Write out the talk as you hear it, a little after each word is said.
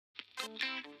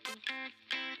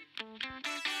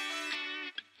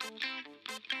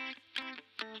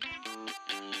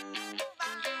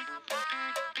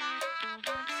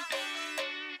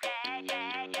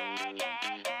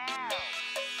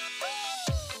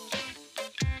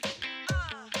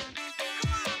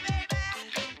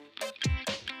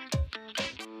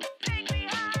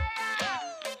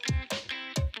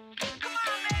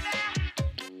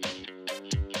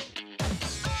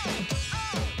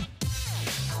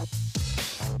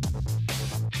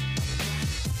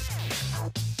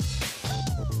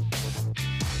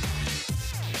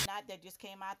That just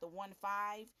came out, the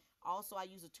 1.5. Also, I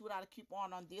used a $2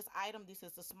 coupon on this item. This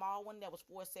is the small one that was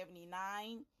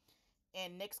 $4.79.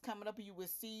 And next coming up, you will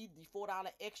see the $4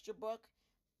 extra buck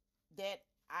that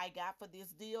I got for this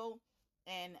deal.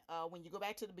 And when you go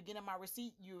back to the beginning of my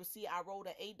receipt, you will see I wrote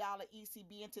an $8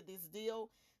 ECB into this deal.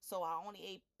 So I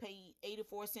only paid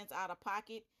 84 cents out of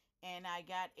pocket, and I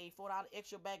got a $4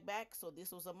 extra back. So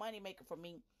this was a money maker for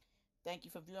me. Thank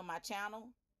you for viewing my channel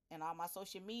and all my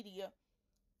social media.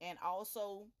 And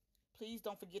also, please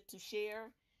don't forget to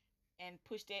share and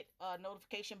push that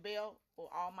notification bell for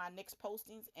all my next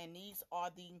postings. And these are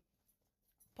the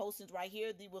postings right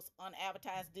here. These was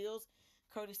unadvertised deals,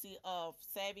 courtesy of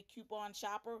Savvy Coupon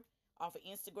Shopper off of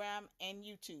Instagram and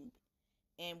YouTube.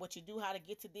 And what you do, how to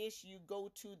get to this, you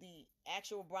go to the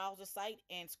actual browser site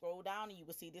and scroll down, and you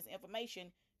will see this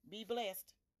information. Be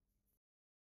blessed.